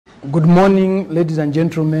Good morning, ladies and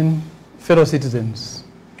gentlemen, fellow citizens.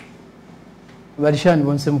 Varishani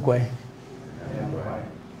Bonsemkwai.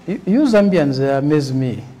 You Zambians amaze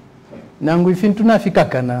me. Nangu ifintuna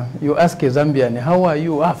fikakana, you ask a Zambian, how are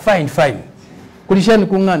you? Ah, fine, fine. Kulishani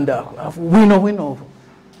kunganda, wino.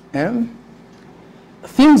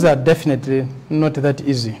 Things are definitely not that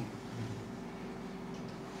easy.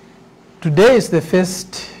 Today is the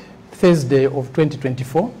first Thursday of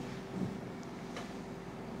 2024.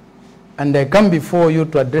 And I come before you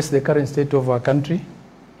to address the current state of our country,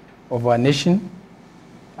 of our nation,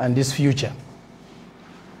 and its future.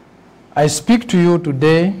 I speak to you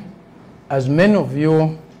today as many of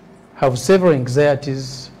you have several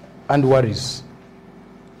anxieties and worries.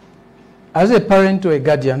 As a parent or a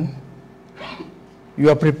guardian, you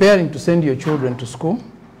are preparing to send your children to school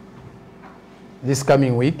this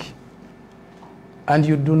coming week, and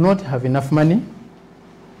you do not have enough money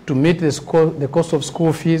to meet the cost of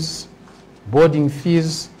school fees, boarding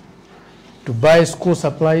fees, to buy school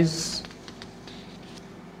supplies.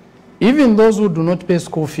 Even those who do not pay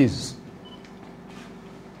school fees,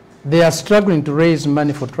 they are struggling to raise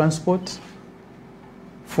money for transport,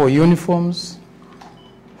 for uniforms,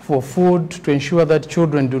 for food, to ensure that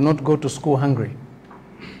children do not go to school hungry.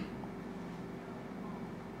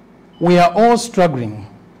 We are all struggling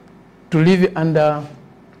to live under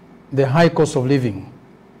the high cost of living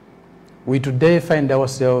we today find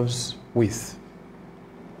ourselves with.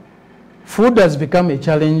 Food has become a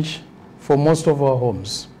challenge for most of our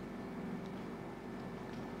homes.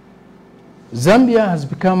 Zambia has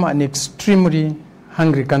become an extremely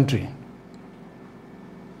hungry country.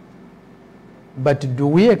 But do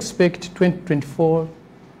we expect 2024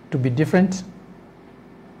 to be different?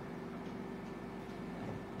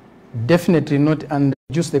 Definitely not, and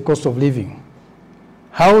reduce the cost of living.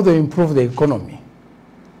 How they improve the economy,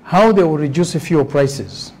 how they will reduce fuel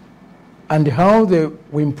prices, and how they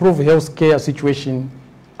will improve healthcare situation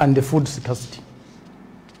and the food scarcity.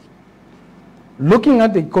 Looking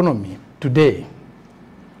at the economy today,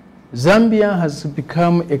 Zambia has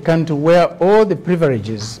become a country where all the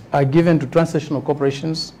privileges are given to transnational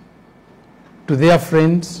corporations, to their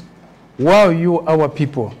friends, while you, our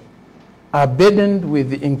people, are burdened with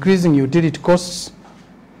the increasing utility costs,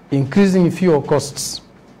 increasing fuel costs.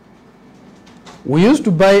 We used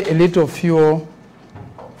to buy a liter of fuel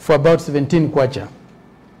for about 17 kwacha,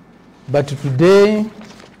 but today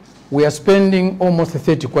we are spending almost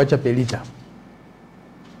 30 kwacha per liter.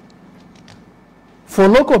 For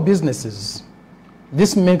local businesses,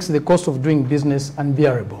 this makes the cost of doing business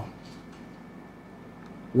unbearable.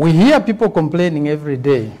 We hear people complaining every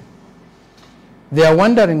day. They are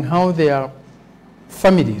wondering how their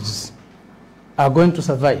families are going to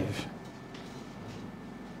survive.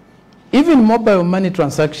 Even mobile money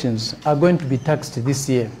transactions are going to be taxed this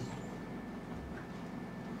year.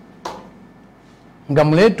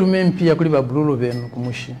 Ngamule tumempia kuli babululu benu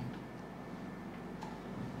kumushi.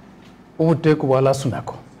 Ubuteku wala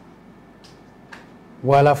sunako.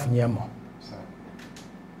 Wala funyamo.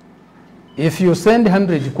 If you send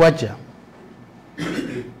 100 kwacha,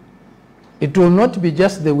 it will not be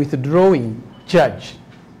just the withdrawing charge,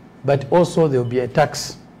 but also there will be a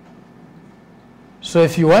tax. So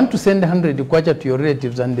if you want to send 100 kwacha to your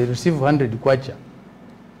relatives and they receive 100 kwacha,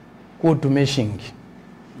 go to Meshing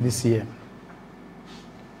this year.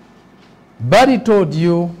 Barry told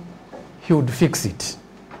you he would fix it.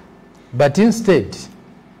 But instead,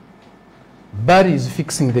 Barry is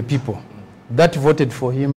fixing the people that voted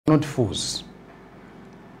for him, not fools.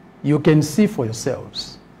 You can see for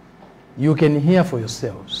yourselves. You can hear for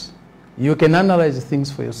yourselves. You can analyze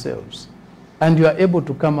things for yourselves. And you are able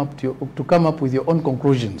to come up with your own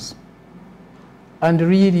conclusions. And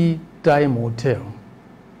really, time will tell.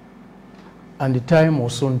 And time will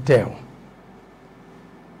soon tell.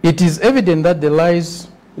 It is evident that the lies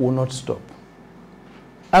will not stop.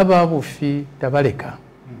 Ababufi tabaleka.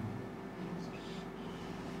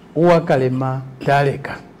 Uwakalema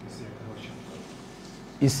taleka.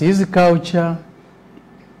 It's his culture.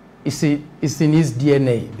 It's in his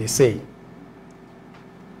DNA, they say.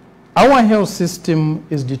 Our health system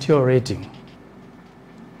is deteriorating.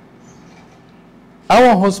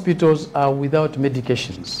 Our hospitals are without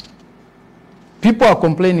medications. People are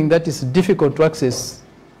complaining that it's difficult to access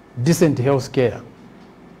decent health care.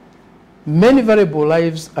 Many valuable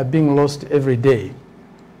lives are being lost every day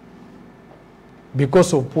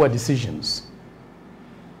because of poor decisions.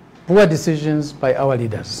 Poor decisions by our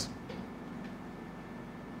leaders.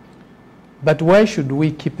 But why should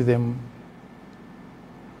we keep them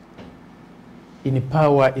in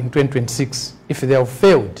power in 2026 if they have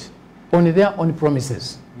failed on their own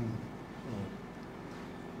promises?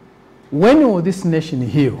 When will this nation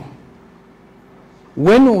heal?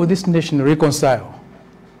 When will this nation reconcile?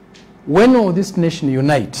 When will this nation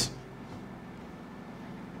unite?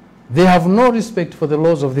 They have no respect for the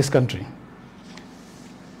laws of this country.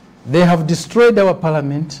 They have destroyed our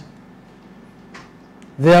parliament.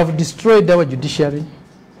 They have destroyed our judiciary.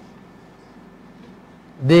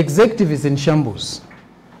 The executive is in shambles.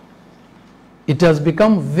 It has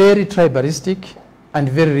become very tribalistic and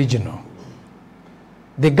very regional.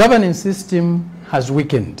 The governance system has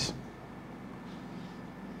weakened.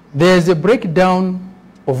 There is a breakdown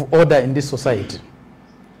of order in this society.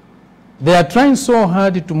 They are trying so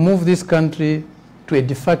hard to move this country to a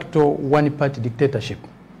de facto one-party dictatorship.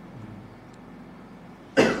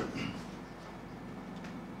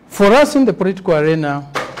 For us in the political arena,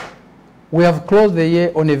 we have closed the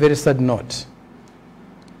year on a very sad note.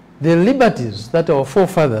 The liberties that our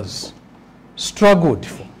forefathers struggled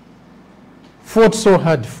for, fought so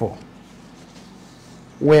hard for,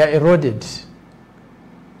 were eroded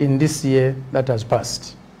in this year that has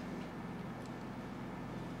passed.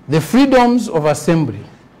 The freedoms of assembly,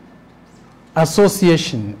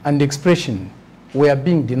 association, and expression were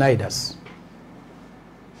being denied us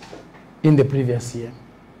in the previous year,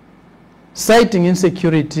 citing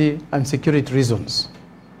insecurity and security reasons.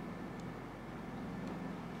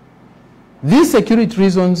 These security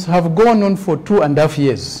reasons have gone on for 2.5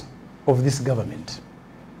 years of this government.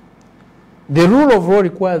 The rule of law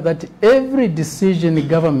requires that every decision the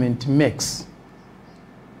government makes,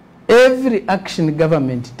 every action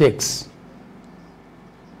government takes,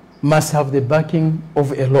 must have the backing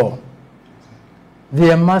of a law.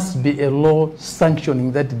 There must be a law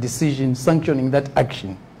sanctioning that decision, sanctioning that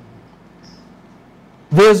action.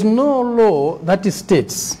 There is no law that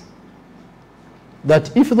states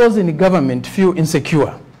that if those in the government feel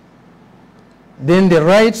insecure, then the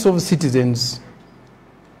rights of citizens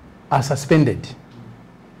are suspended.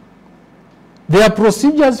 There are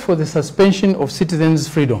procedures for the suspension of citizens'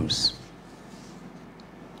 freedoms.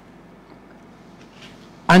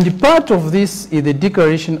 And part of this is the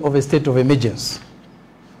declaration of a state of emergency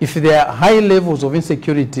if there are high levels of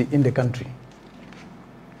insecurity in the country,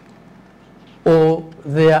 or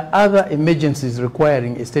there are other emergencies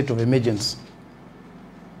requiring a state of emergency.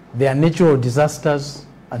 There are natural disasters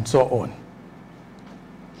and so on.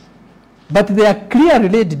 But there are clearly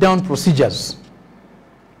laid down procedures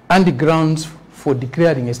and grounds for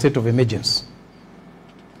declaring a state of emergency.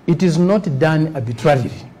 It is not done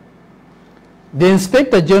arbitrarily. The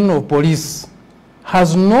Inspector General of Police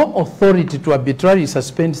has no authority to arbitrarily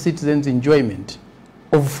suspend citizens' enjoyment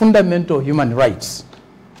of fundamental human rights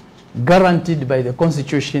guaranteed by the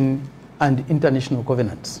Constitution and international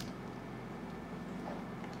covenants.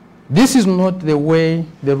 This is not the way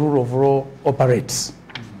the rule of law operates.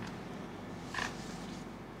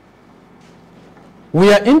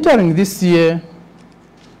 We are entering this year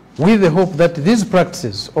with the hope that these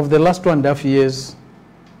practices of the last 2.5 years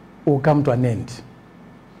will come to an end,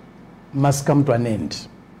 must come to an end.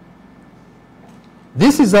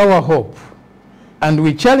 This is our hope, and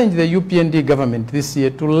we challenge the UPND government this year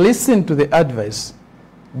to listen to the advice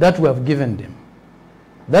that we have given them,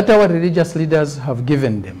 that our religious leaders have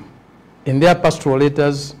given them in their pastoral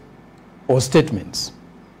letters or statements.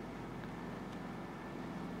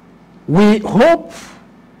 We hope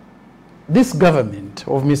this government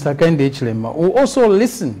of Mr. Hakainde Hichilema will also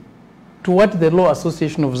listen to what the Law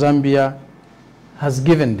Association of Zambia has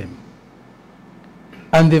given them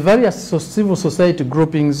and the various civil society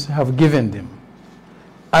groupings have given them,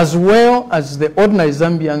 as well as the ordinary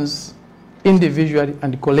Zambians individually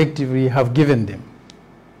and collectively have given them.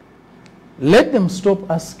 Let them stop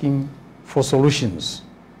asking for solutions.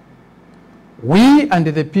 We and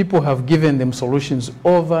the people have given them solutions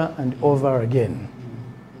over and over again.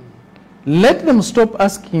 Let them stop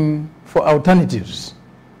asking for alternatives,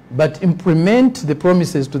 but implement the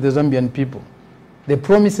promises to the Zambian people, the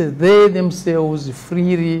promises they themselves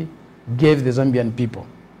freely gave the Zambian people.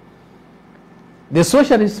 The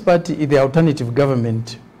Socialist Party is the alternative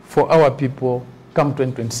government for our people come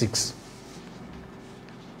 2026.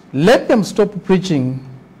 Let them stop preaching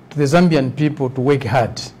to the Zambian people to work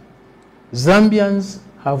hard. Zambians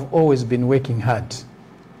have always been working hard.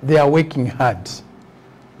 They are working hard.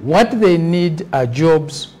 What they need are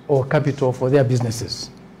jobs or capital for their businesses.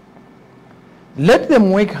 Let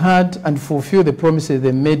them work hard and fulfill the promises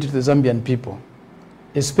they made to the Zambian people,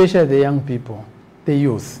 especially the young people, the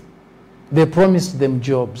youth. They promised them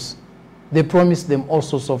jobs. They promised them all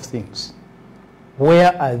sorts of things.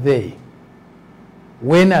 Where are they?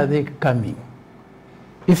 When are they coming?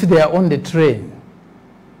 If they are on the train,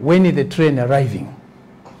 when is the train arriving?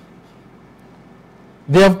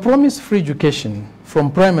 They have promised free education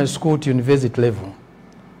from primary school to university level.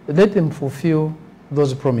 Let them fulfill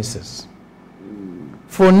those promises.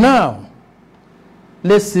 For now,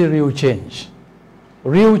 let's see real change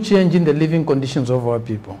in the living conditions of our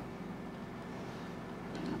people.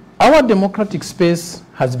 Our democratic space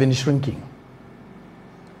has been shrinking.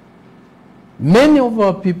 Many of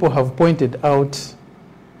our people have pointed out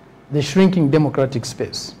the shrinking democratic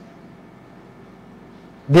space.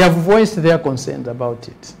 They have voiced their concerns about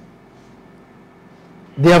it.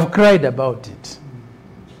 They have cried about it.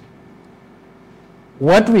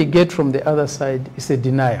 What we get from the other side is a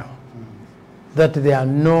denial that there are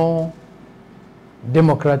no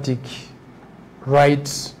democratic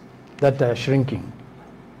rights that are shrinking,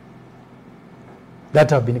 that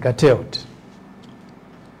have been curtailed.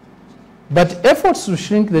 But efforts to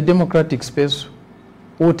shrink the democratic space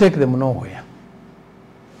will take them nowhere.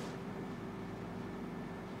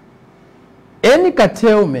 Any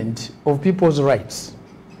curtailment of people's rights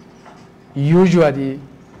usually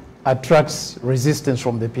attracts resistance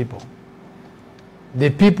from the people.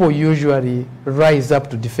 The people usually rise up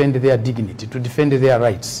to defend their dignity, to defend their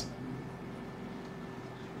rights.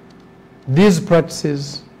 These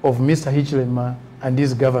practices of Mr. Hichilema and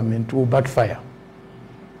his government will backfire.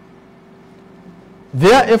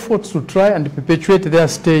 Their efforts to try and perpetuate their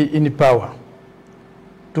stay in power,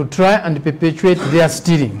 to try and perpetuate their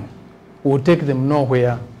stealing, will take them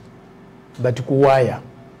nowhere but kuwaya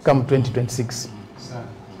come 2026.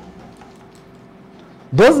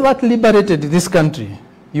 Those that liberated this country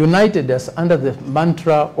united us under the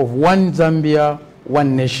mantra of one Zambia,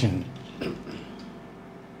 one nation.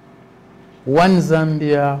 One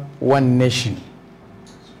Zambia, one nation.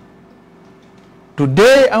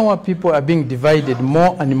 Today, our people are being divided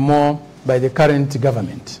more and more by the current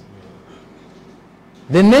government.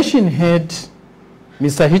 The nation heard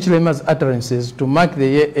Mr. Hichilema's utterances to mark the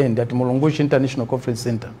year end at Mulungushi International Conference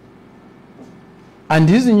Center. And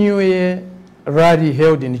his New Year rally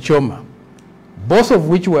held in Choma, both of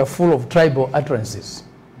which were full of tribal utterances,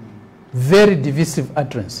 very divisive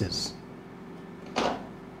utterances,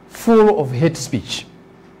 full of hate speech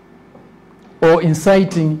or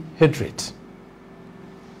inciting hatred.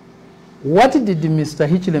 What did Mr.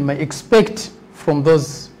 Hichilema expect from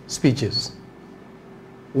those speeches?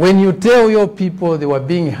 When you tell your people they were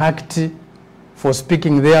being hacked for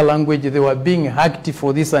speaking their language, they were being hacked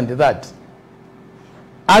for this and that,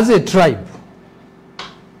 as a tribe,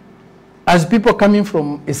 as people coming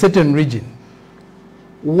from a certain region,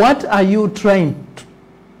 what are you trying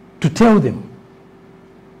to tell them?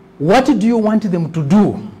 What do you want them to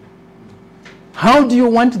do? How do you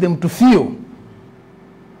want them to feel?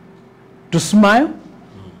 To smile?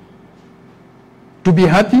 To be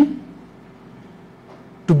happy?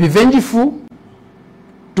 To be vengeful?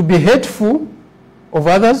 To be hateful of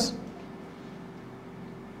others?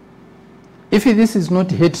 If this is not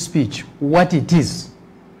hate speech, what it is?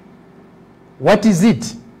 What is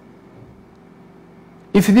it?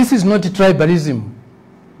 If this is not tribalism,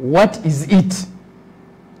 what is it?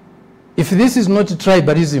 If this is not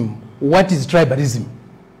tribalism, what is tribalism?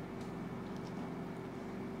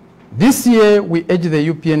 This year, we urge the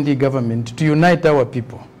UPND government to unite our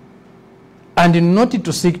people and not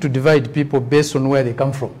to seek to divide people based on where they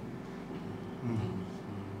come from.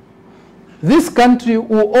 This country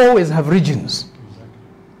will always have regions.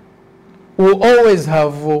 Will always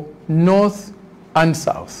have north and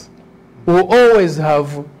south. Will always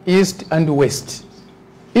have east and west.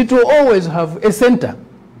 It will always have a center.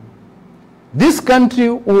 This country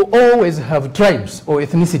will always have tribes or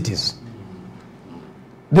ethnicities.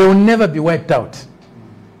 They will never be wiped out.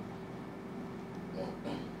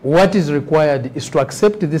 What is required is to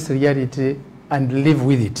accept this reality and live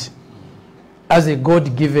with it as a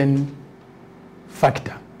God-given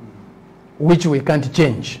factor, which we can't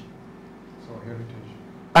change. So heritage.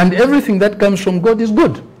 And everything that comes from God is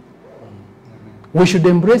good. We should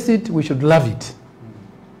embrace it, we should love it.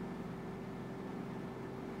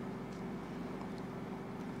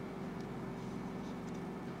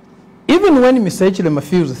 Even when Mr. Hichilema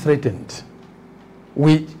feels threatened,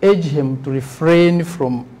 we urge him to refrain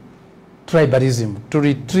from tribalism, to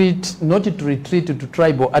retreat, not to retreat to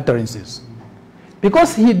tribal utterances.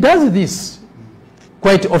 Because he does this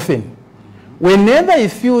quite often. Whenever he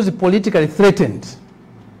feels politically threatened,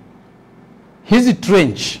 his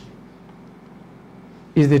trench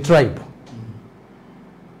is the tribe.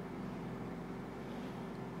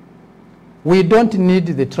 We don't need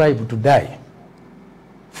the tribe to die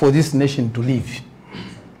for this nation to live.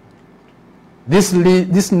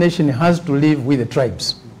 This nation has to live with the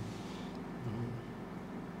tribes.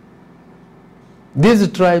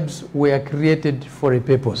 These tribes were created for a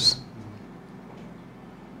purpose.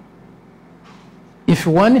 If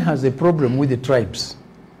one has a problem with the tribes,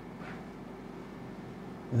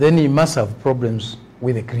 then he must have problems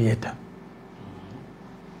with the Creator.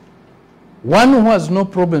 One who has no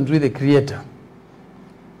problems with the Creator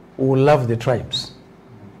will love the tribes,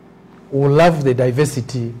 will love the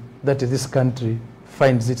diversity that this country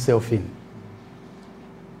finds itself in.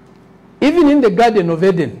 Even in the Garden of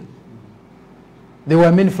Eden, there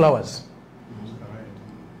were many flowers,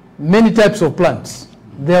 many types of plants.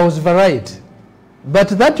 There was variety. But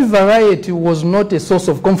that variety was not a source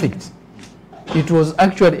of conflict. It was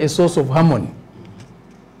actually a source of harmony.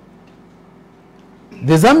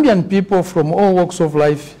 The Zambian people from all walks of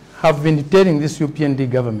life have been telling this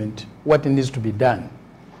UPND government what needs to be done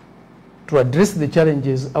to address the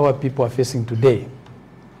challenges our people are facing today.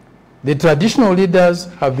 The traditional leaders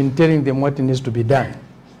have been telling them what needs to be done.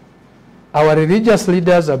 Our religious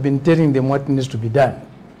leaders have been telling them what needs to be done.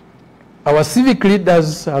 Our civic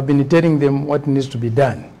leaders have been telling them what needs to be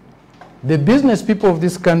done. The business people of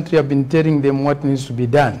this country have been telling them what needs to be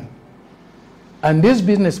done. And these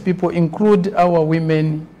business people include our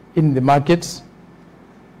women in the markets,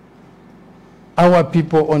 our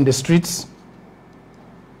people on the streets.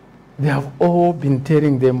 They have all been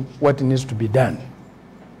telling them what needs to be done.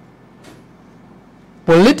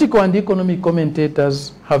 Political and economic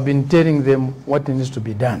commentators have been telling them what needs to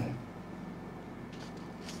be done.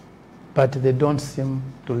 But they don't seem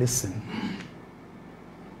to listen.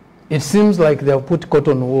 It seems like they have put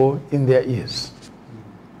cotton wool in their ears.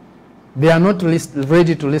 They are not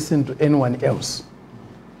ready to listen to anyone else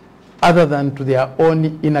other than to their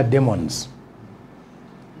own inner demons.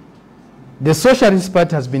 The Socialist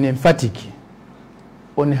Party has been emphatic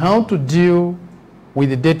on how to deal with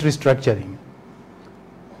the debt restructuring,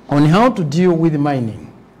 on how to deal with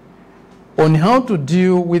mining, on how to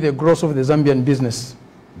deal with the growth of the Zambian business,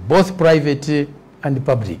 both private and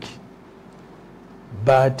public.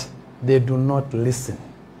 But they do not listen.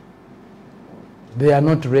 They are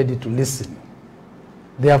not ready to listen.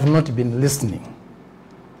 They have not been listening.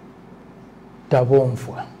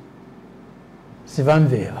 Tabomfwa,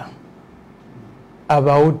 Sivamvera,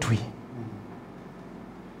 Abautwi,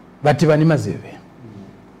 Batibani Mazeve.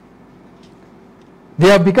 They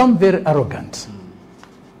have become very arrogant,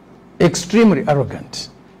 extremely arrogant.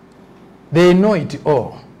 They know it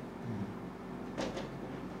all.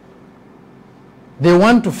 They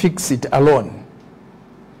want to fix it alone.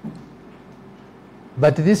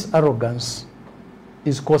 But this arrogance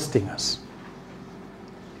is costing us.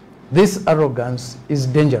 This arrogance is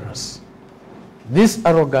dangerous. This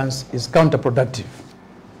arrogance is counterproductive.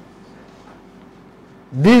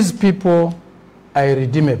 These people are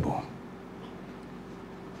irredeemable.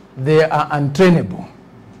 They are untrainable.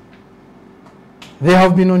 They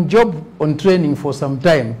have been on training for some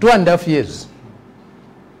time, 2.5 years.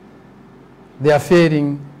 They are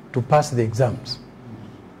failing to pass the exams.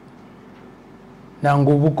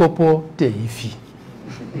 Nangubukopo teifi.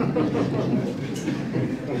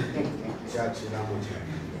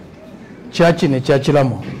 Church in a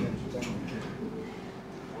churchilamo.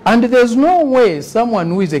 And there's no way someone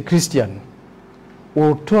who is a Christian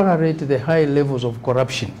will tolerate the high levels of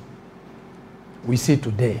corruption we see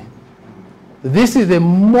today. This is the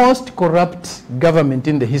most corrupt government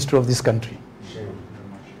in the history of this country.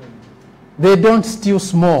 They don't steal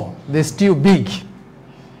small, they steal big.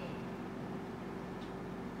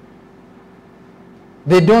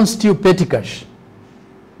 They don't steal petty cash,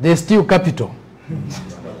 they steal capital.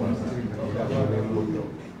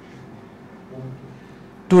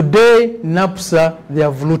 Today, NAPSA, they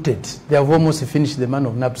have looted. They have almost finished the man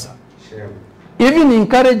of NAPSA. Even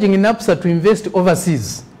encouraging NAPSA to invest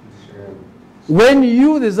overseas. When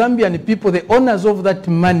you, the Zambian people, the owners of that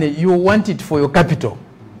money, you want it for your capital.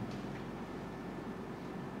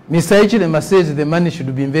 Mr. Hichilema says the money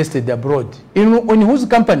should be invested abroad. In whose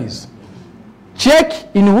companies?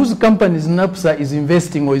 Check in whose companies NAPSA is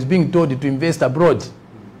investing or is being told to invest abroad.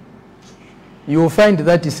 You will find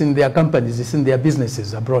that it's in their companies, it's in their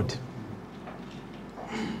businesses abroad.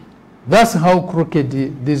 That's how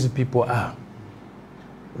crooked these people are.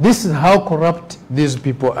 This is how corrupt these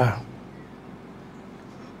people are.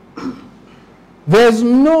 There is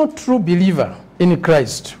no true believer in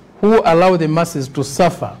Christ who allow the masses to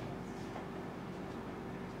suffer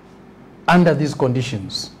under these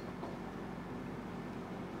conditions,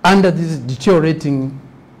 under these deteriorating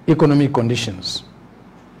economic conditions.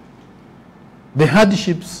 The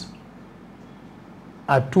hardships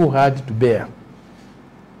are too hard to bear,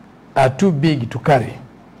 are too big to carry.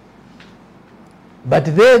 But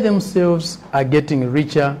they themselves are getting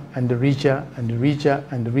richer and richer and richer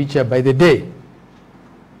and richer by the day,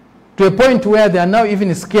 to a point where they are now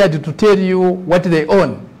even scared to tell you what they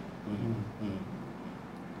own.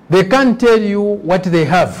 They can't tell you what they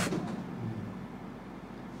have.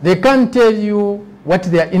 They can't tell you what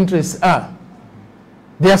their interests are.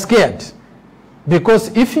 They are scared,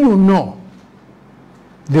 because if you know,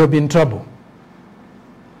 they'll be in trouble.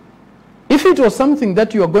 If it was something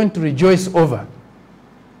that you are going to rejoice over,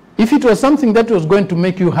 if it was something that was going to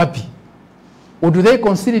make you happy, would they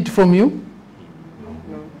conceal it from you?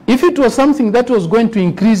 No. If it was something that was going to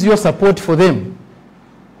increase your support for them,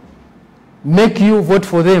 make you vote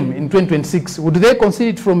for them in 2026, would they conceal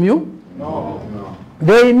it from you? No. No.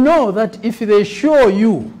 They know that if they show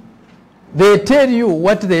you, they tell you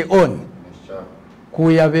what they own,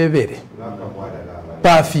 kuyabebere,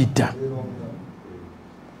 pafita.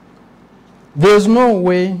 There's no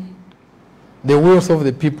way the wealth of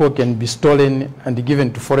the people can be stolen and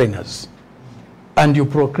given to foreigners, and you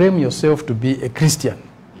proclaim yourself to be a Christian,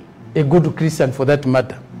 a good Christian for that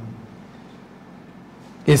matter,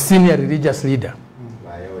 a senior religious leader.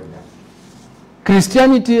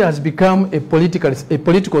 Christianity has become a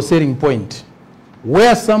political selling point,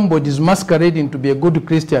 where somebody is masquerading to be a good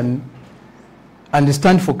Christian and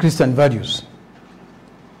stand for Christian values.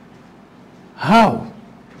 How,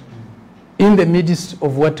 in the midst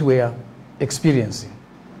of what we are experiencing,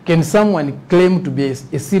 can someone claim to be a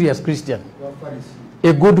serious Christian,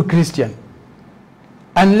 a good Christian,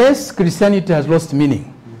 unless Christianity has lost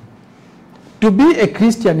meaning? To be a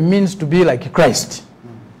Christian means to be like Christ.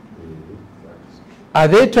 Are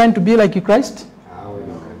they trying to be like Christ?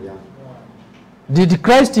 Did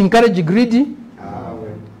Christ encourage greedy?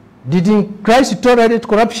 Did Christ tolerate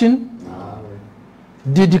corruption?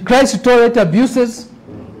 Did Christ tolerate abuses?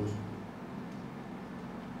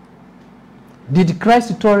 Did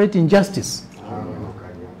Christ tolerate injustice?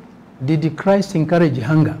 Did Christ encourage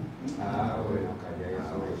hunger?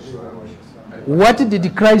 What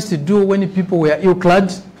did Christ do when people were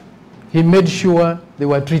ill-clad? He made sure they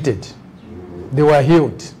were treated. They were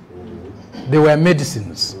healed. There were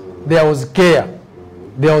medicines. There was care.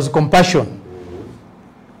 There was compassion.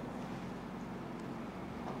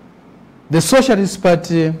 The Socialist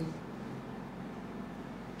Party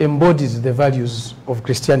embodies the values of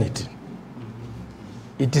Christianity.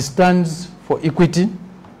 It stands for equity.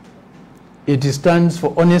 It stands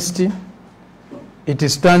for honesty. It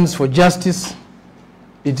stands for justice.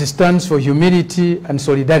 It stands for humility and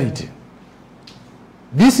solidarity.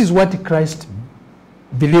 This is what Christ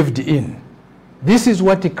believed in. This is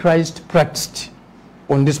what Christ practiced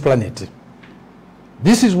on this planet.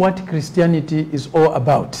 This is what Christianity is all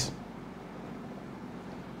about.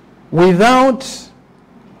 Without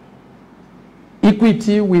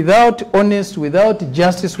equity, without honesty, without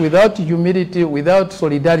justice, without humility, without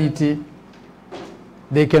solidarity,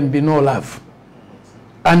 there can be no love.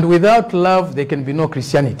 And without love, there can be no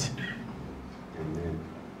Christianity. Amen.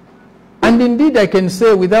 And indeed, I can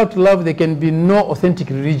say without love, there can be no authentic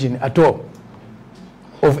religion at all,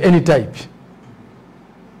 of any type.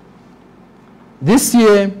 This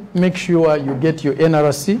year, make sure you get your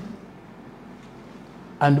NRC,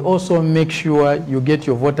 and also make sure you get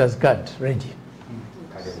your voters' card ready.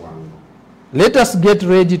 Let us get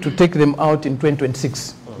ready to take them out in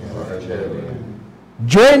 2026.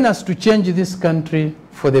 Join us to change this country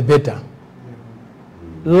for the better.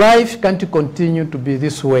 Life can't continue to be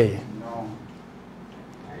this way.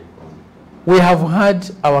 We have had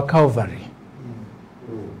our Calvary.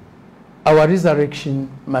 Our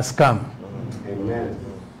resurrection must come. Amen.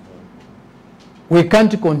 We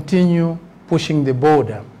can't continue pushing the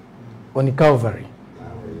border on Calvary.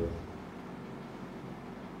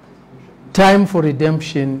 Time for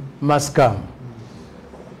redemption must come.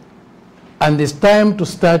 And this time to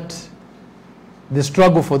start the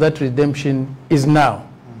struggle for that redemption is now.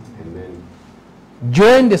 Amen.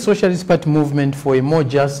 Join the Socialist Party movement for a more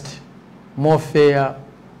just, more fair,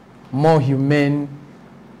 more humane,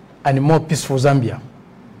 and more peaceful Zambia.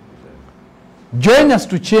 Join us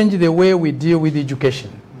to change the way we deal with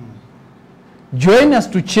education. Join us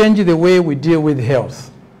to change the way we deal with health.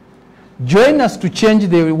 Join us to change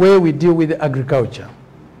the way we deal with agriculture.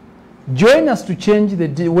 Join us to change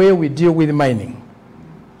the way we deal with mining.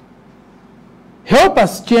 Help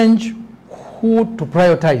us change who to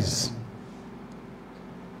prioritize.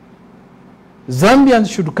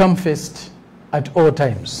 Zambians should come first at all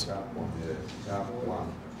times.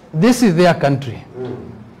 This is their country,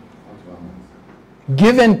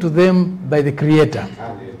 given to them by the Creator,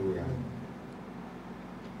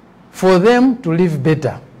 for them to live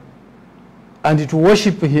better and to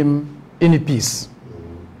worship Him in peace.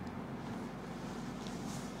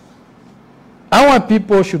 Our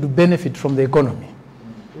people should benefit from the economy.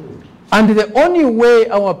 And the only way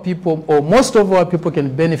our people, or most of our people,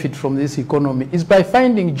 can benefit from this economy is by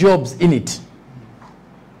finding jobs in it,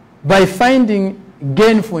 by finding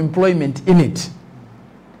gainful employment in it,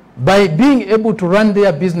 by being able to run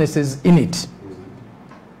their businesses in it.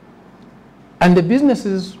 And the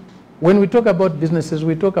businesses, when we talk about businesses,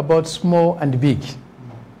 we talk about small and big.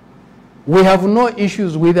 We have no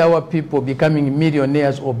issues with our people becoming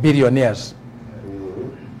millionaires or billionaires.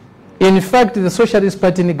 In fact, the Socialist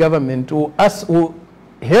Party in the government will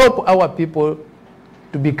help our people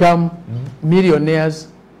to become millionaires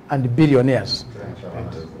and billionaires.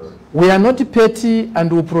 We are not petty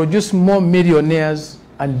and will produce more millionaires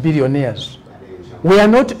and billionaires. We are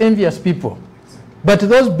not envious people, but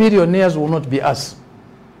those billionaires will not be us.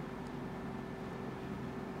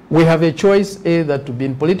 We have a choice either to be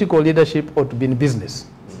in political leadership or to be in business.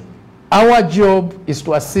 Our job is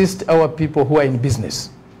to assist our people who are in business,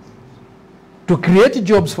 to create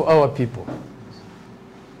jobs for our people,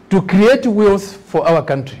 to create wealth for our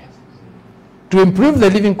country, to improve the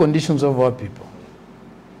living conditions of our people.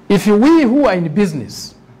 If we who are in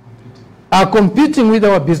business are competing with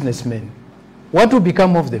our businessmen, what will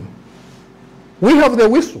become of them? We have the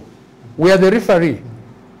whistle, we are the referee,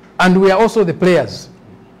 and we are also the players.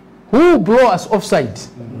 Who will blow us offside?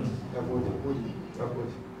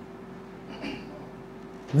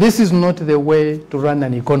 This is not the way to run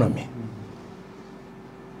an economy.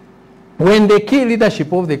 When the key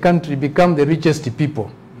leadership of the country become the richest people,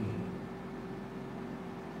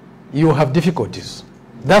 you have difficulties.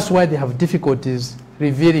 That's why they have difficulties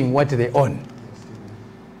revealing what they own.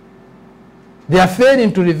 They are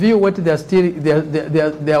failing to reveal what they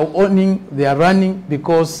are owning, they are running,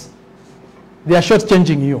 because they are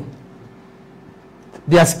shortchanging you.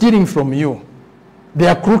 They are stealing from you. They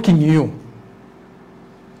are crooking you.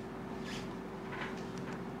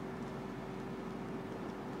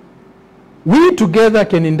 We together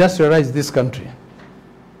can industrialize this country,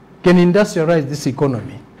 can industrialize this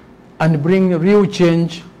economy, and bring real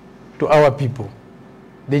change to our people.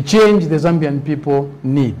 The change the Zambian people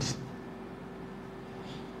need.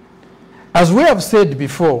 As we have said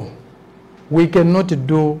before, we cannot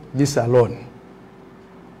do this alone.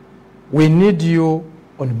 We need you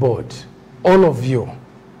on board, all of you.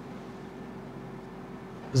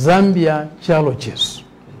 Zambia challenges.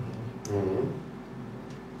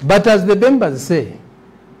 But as the members say,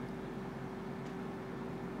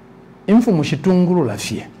 infu mushitunguru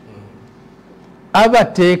lafye.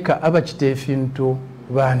 Abateka abachitefintu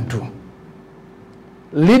bantu.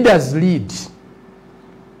 Leaders lead,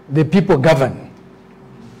 the people govern.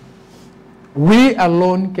 We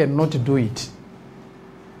alone cannot do it.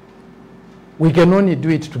 We can only do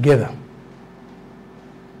it together.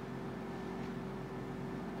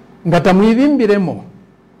 Ngata mwivimbiremo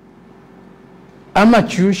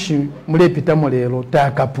amachushi mulepita molero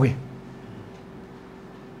takapwe.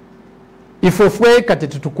 Ifofwe kati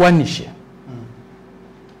tutukwanishe.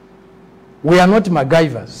 We are not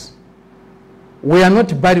MacGyvers. We are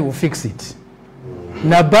not Barry who fix it.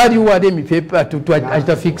 Na Barry who ade mipepa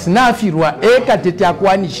to fix na afirwa kati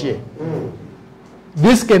takwanishe.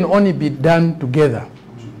 This can only be done together.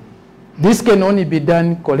 This can only be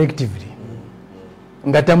done collectively.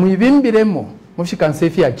 Ngata mwivimbiremo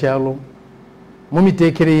mushikansefi ya chalo,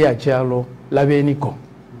 mumitekere ya chalo labeniko.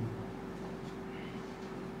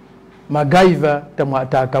 MacGyver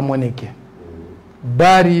tamwataka moneke.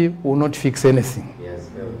 Barry will not fix anything. Yes,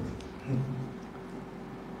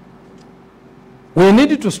 we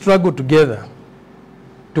need to struggle together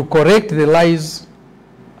to correct the lies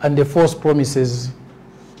and the false promises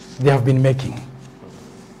they have been making.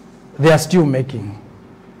 They are still making.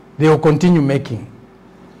 They will continue making.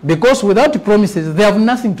 Because without promises, they have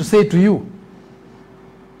nothing to say to you.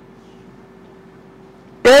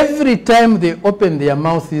 Every time they open their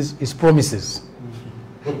mouth is promises.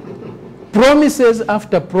 Promises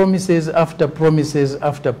after promises after promises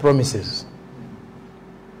after promises.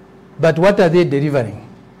 But what are they delivering?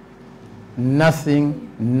 Nothing,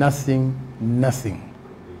 nothing, nothing.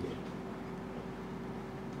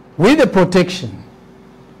 With the protection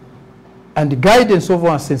and guidance of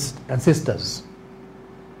our ancestors,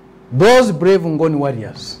 those brave Ngoni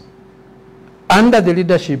warriors, under the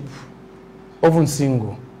leadership of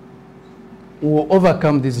Nsingo, will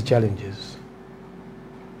overcome these challenges,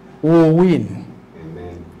 will win.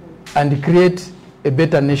 Amen. And create a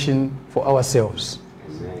better nation for ourselves.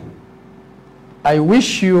 Amen. I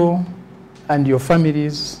wish you and your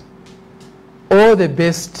families all the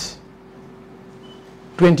best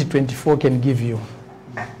 2024 can give you.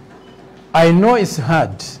 I know it's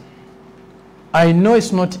hard. I know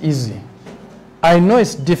it's not easy. I know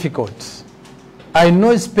it's difficult. I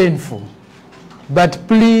know it's painful. But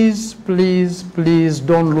please, please, please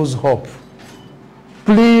don't lose hope.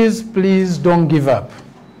 Please, please don't give up.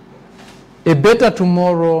 A better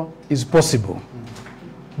tomorrow is possible,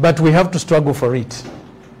 but we have to struggle for it.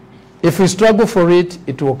 If we struggle for it,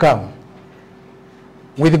 it will come.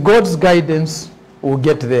 With God's guidance, we'll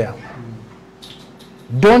get there.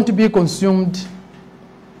 Don't be consumed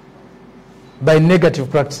by negative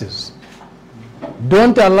practices.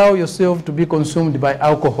 Don't allow yourself to be consumed by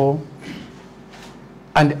alcohol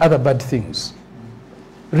and other bad things.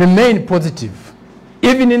 Remain positive,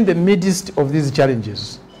 even in the midst of these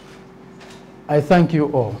challenges. I thank you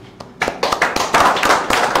all.